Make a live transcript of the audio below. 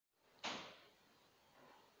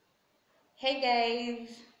Hey guys,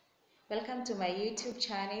 welcome to my YouTube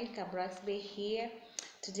channel. Kabraxbe here.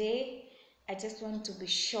 Today I just want to be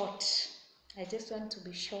short. And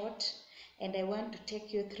I want to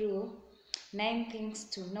take you through 9 things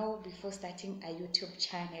to know before starting a YouTube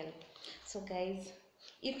channel. So guys,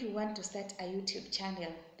 if you want to start a YouTube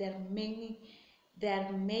channel, there are mainly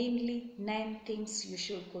 9 things you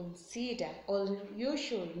should consider or you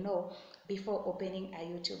should know before opening a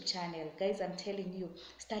YouTube channel. Guys, I'm telling you,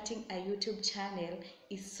 starting a YouTube channel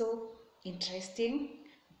is so interesting,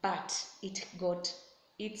 but it got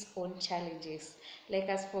its own challenges. Like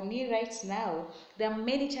as for me right now, there are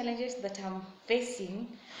many challenges that I'm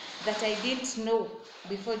facing that I didn't know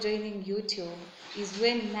before joining YouTube. Is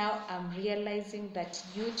when now I'm realizing that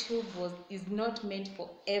YouTube is not meant for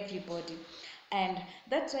everybody. And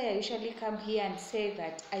that's why I usually come here and say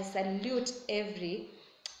that I salute every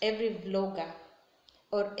vlogger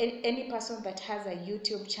or any person that has a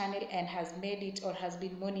YouTube channel and has made it or has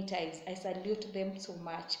been monetized. I salute them so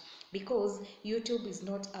much, because YouTube is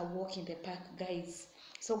not a walk in the park, guys.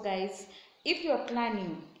 So guys, if you are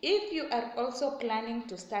also planning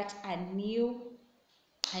to start a new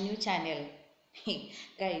channel,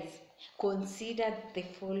 guys, consider the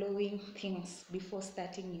following things before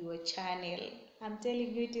starting your channel. I'm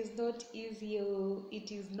telling you, it is not easy.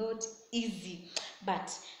 It is not easy,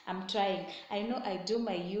 but I'm trying. I know I do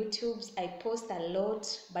my YouTubes, I post a lot,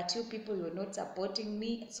 but you people, you're not supporting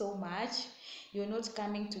me so much. You're not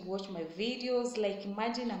coming to watch my videos. Like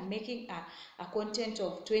imagine I'm making a content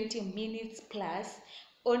of 20 minutes plus,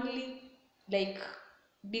 only like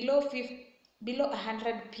below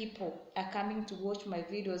 100 people are coming to watch my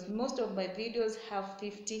videos. Most of my videos have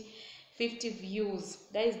 50 views.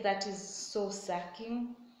 Guys, that is so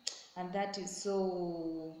sucking, and that is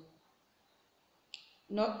so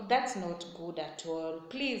that's not good at all.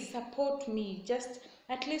 Please support me. Just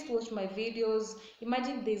at least watch my videos.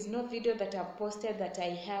 Imagine there's no video that I've posted that I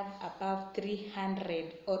have above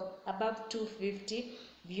 300 or above 250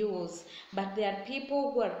 views, but there are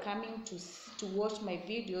people who are coming to watch my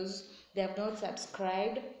videos. They have not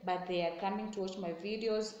subscribed, but they are coming to watch my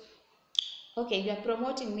videos. Okay, you are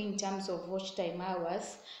promoting me in terms of watch time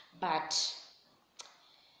hours, but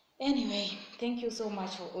anyway, thank you so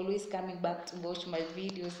much for always coming back to watch my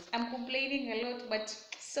videos. I'm complaining a lot, but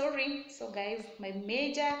sorry. So guys, my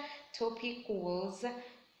major topic was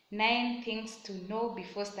 9 things to know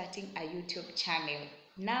before starting a YouTube channel.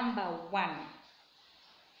 Number 1,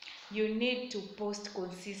 you need to post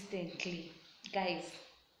consistently. Guys,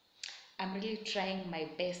 I'm really trying my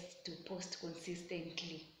best to post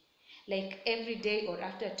consistently. Like every day or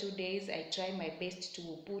after 2 days, I try my best to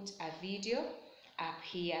put a video up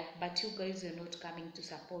here, but you guys are not coming to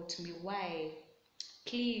support me. Why?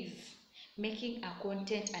 Please, making a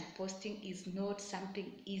content and posting is not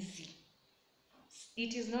something easy.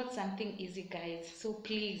 It is not something easy, guys. So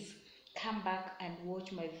please come back and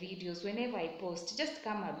watch my videos. Whenever I post, just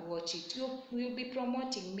come and watch it. You will be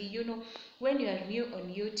promoting me. You know, when you are new on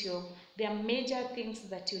YouTube, there are major things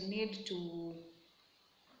that you need to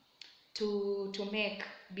make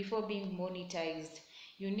before being monetized.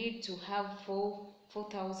 You need to have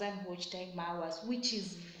 4,000 watch time hours, which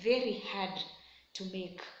is very hard to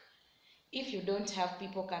make. If you don't have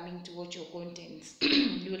people coming to watch your contents,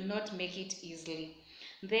 you will not make it easily.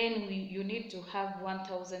 Then you need to have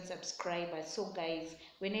 1,000 subscribers. So guys,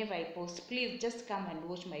 whenever I post, please just come and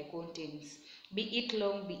watch my contents. Be it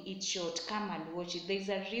long, be it short, come and watch it. There's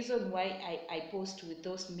a reason why I post with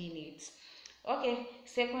those minutes. Okay,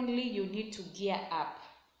 secondly, you need to gear up.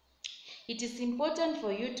 It is important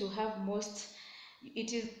for you to have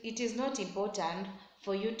it is not important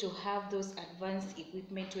for you to have those advanced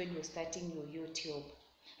equipment when you're starting your YouTube.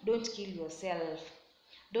 Don't kill yourself.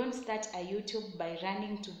 Don't start a YouTube by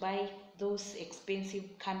running to buy those expensive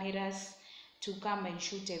cameras to come and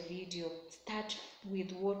shoot a video. Start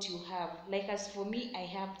with what you have. Like as for me, I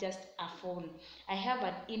have just a phone. I have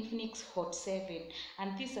an Infinix Hot 7,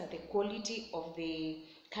 and these are the quality of the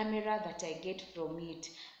camera that I get from it.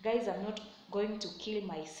 Guys, I'm not going to kill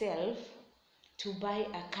myself to buy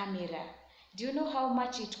a camera. Do you know how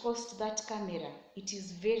much it costs, that camera? It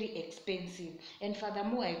is very expensive, and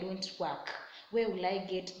furthermore, I don't work. Where will I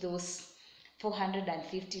get those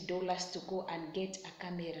 $450 to go and get a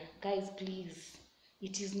camera? Guys, please,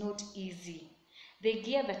 it is not easy. The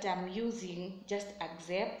gear that I'm using, just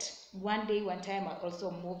accept. One day, one time, I'll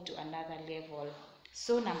also move to another level.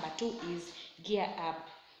 So number 2 is gear up.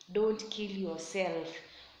 Don't kill yourself.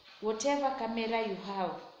 Whatever camera you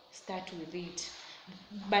have, start with it,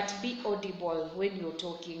 but be audible when you're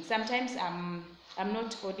talking. Sometimes I'm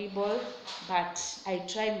not audible, but I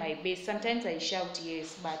try my best. Sometimes I shout,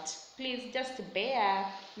 yes, but please just bear.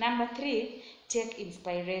 Number 3, take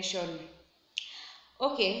inspiration.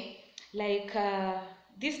 Okay, like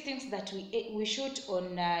these things that we shoot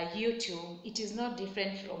on YouTube, it is not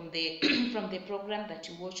different from the from the program that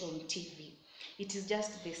you watch on TV. It is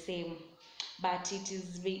just the same, but it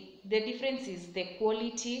is the difference is the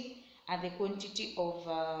quality and the quantity of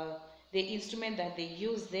the instrument that they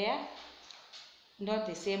use there. Not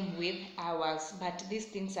the same with ours, but these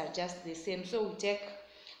things are just the same. So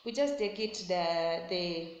we just take it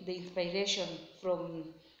the inspiration from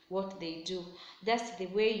what they do. Just the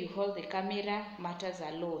way you hold the camera matters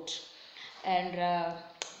a lot. And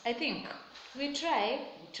I think we try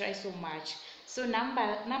so much. So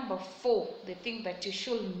number 4, the thing that you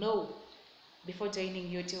should know before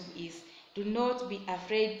joining YouTube is, do not be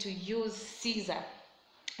afraid to use scissors.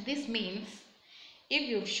 This means if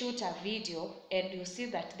you shoot a video and you see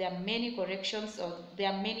that there are many corrections or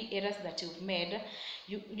there are many errors that you've made,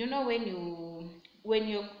 you know, when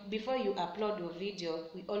you before you upload your video,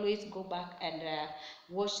 we always go back and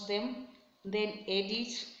watch them, then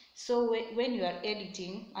edit. So when you are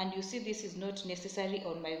editing and you see this is not necessary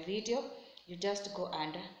on my video, you just go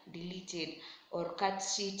and delete it or cut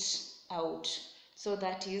it out. So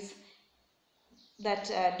that is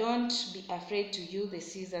that don't be afraid to use the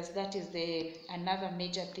scissors. That is another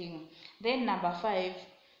major thing. Then number 5,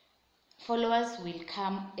 followers will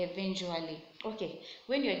come eventually. Okay,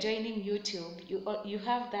 when you're joining YouTube, you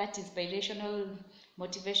have that inspirational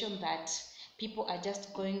motivation that people are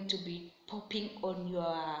just going to be popping on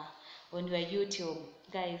your YouTube.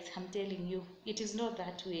 Guys, I'm telling you, it is not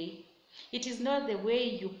that way. It is not the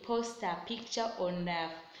way you post a picture on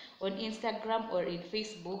Instagram or in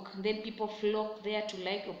Facebook, then people flock there to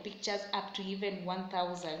like your pictures up to even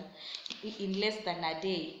 1,000 in less than a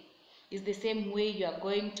day. It's the same way you are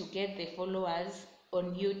going to get the followers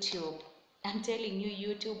on YouTube. I'm telling you,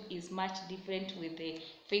 YouTube is much different with the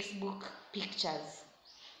Facebook pictures.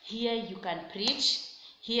 Here you can preach,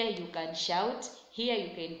 here you can shout, here you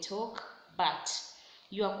can talk, but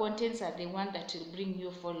your contents are the one that will bring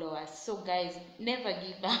you followers. So guys, never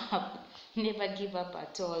give up. Never give up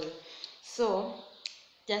at all. So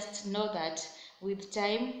just know that with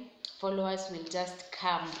time, followers will just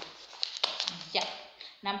come. Yeah.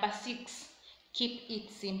 Number 6, keep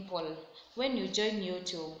it simple. When you join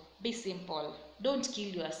YouTube, be simple. Don't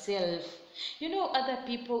kill yourself. You know, other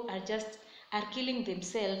people are killing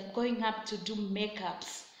themselves going up to do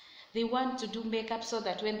makeups. They want to do makeup so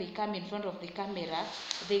that when they come in front of the camera,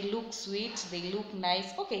 they look sweet, they look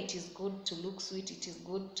nice. Okay, it is good to look sweet, it is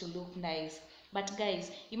good to look nice. But guys,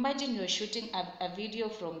 imagine you're shooting a video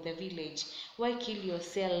from the village. Why kill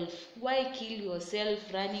yourself? Why kill yourself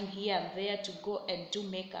running here and there to go and do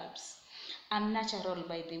makeups? I'm natural,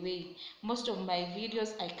 by the way. Most of my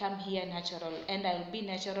videos, I come here natural, and I'll be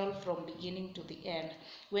natural from beginning to the end.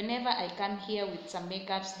 Whenever I come here with some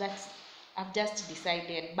makeups, I've just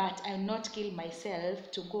decided, but I'll not kill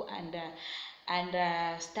myself to go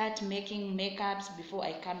and start making makeups before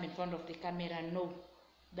I come in front of the camera. No,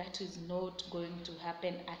 that is not going to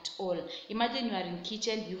happen at all. Imagine you are in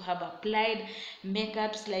kitchen, you have applied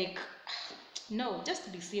makeups like, no, just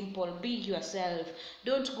be simple, be yourself.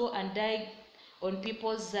 Don't go and die on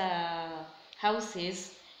people's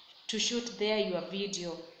houses to shoot there your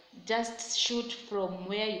video. Just shoot from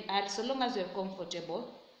where you are, so long as you're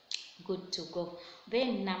comfortable, good to go.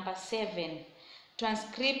 Then number 7,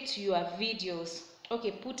 transcript your videos.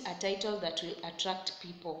 Okay, put a title that will attract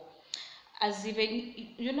people. As even,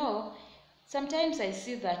 you know, sometimes I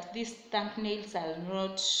see that these thumbnails are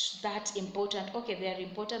not that important. Okay, they are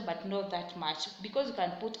important, but not that much, because you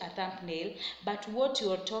can put a thumbnail, but what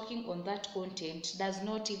you're talking on that content does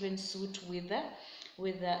not even suit with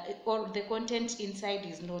or the content inside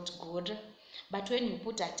is not good. But when you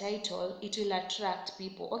put a title, it will attract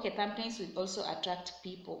people. Okay, thumbnails will also attract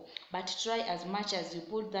people, but try as much as you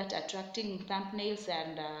put that attracting thumbnails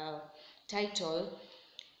and title,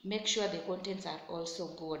 make sure the contents are also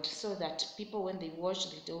good, so that people, when they watch,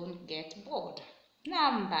 they don't get bored.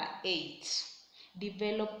 Number 8,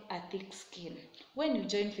 develop a thick skin. When you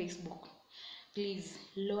join Facebook, please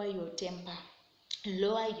lower your temper.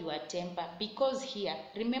 Lower your temper, because here,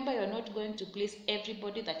 remember, you're not going to please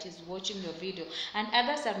everybody that is watching your video, and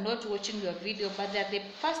others are not watching your video, but they're the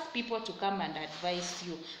first people to come and advise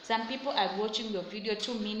you. Some people are watching your video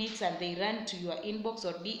 2 minutes and they run to your inbox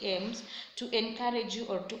or DMs to encourage you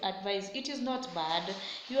or to advise. It is not bad.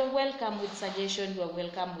 You are welcome with suggestion, you are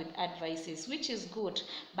welcome with advices, which is good,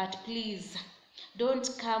 but please don't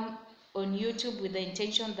come on YouTube with the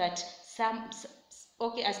intention that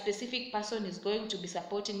okay, a specific person is going to be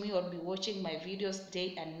supporting me or be watching my videos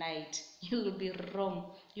day and night. You will be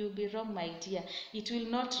wrong. You will be wrong, my dear. It will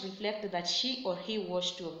not reflect that she or he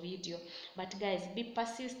watched your video. But guys, be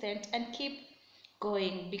persistent and keep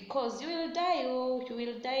going, because you will die. Oh, you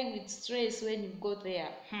will die with stress when you go there.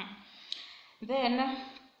 Then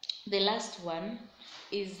the last one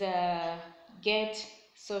is get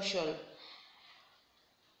social.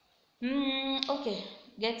 Okay,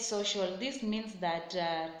 get social. This means that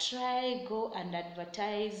try go and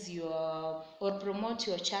advertise your or promote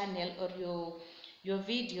your channel or your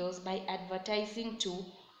videos by advertising to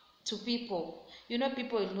people. You know,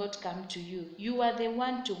 people will not come to you. You are the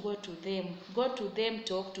one to go to them. Go to them,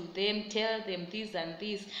 talk to them, tell them this and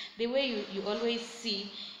this. The way you always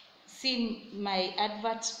see my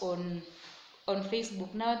adverts on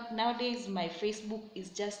Facebook. Nowadays my Facebook is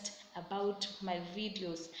just about my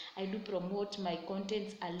videos. I do promote my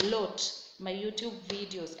contents a lot. My YouTube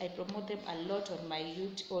videos, I promote them a lot on my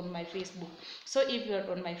on my Facebook. So if you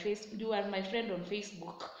are on my you are my friend on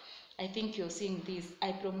Facebook, I think you're seeing this.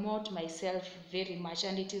 I promote myself very much,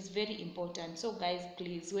 and it is very important. So guys,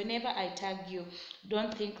 please, whenever I tag you,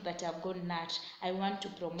 don't think that I've gone nuts. I want to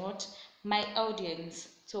promote my audience.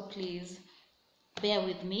 So please bear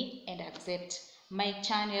with me and accept my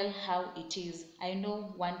channel how it is. I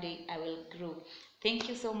know one day I will grow. Thank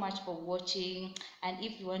you so much for watching, and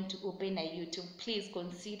if you want to open a YouTube, please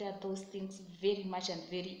consider those things very much and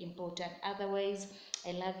very important. Otherwise,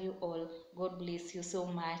 I love you all. God bless you so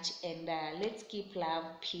much, and let's keep love,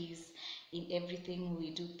 peace in everything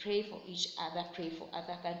we do. Pray for each other, pray for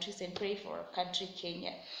other countries, and pray for our country,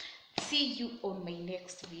 Kenya. See you on my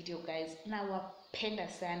next video, guys. Nawapenda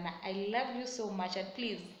sana. I love you so much, and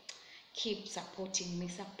please keep supporting me.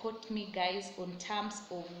 Support me, guys, on terms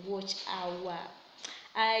of watch hour.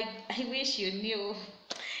 I wish you knew.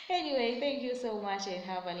 Anyway, thank you so much, and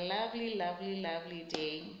have a lovely, lovely, lovely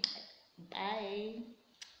day. Bye.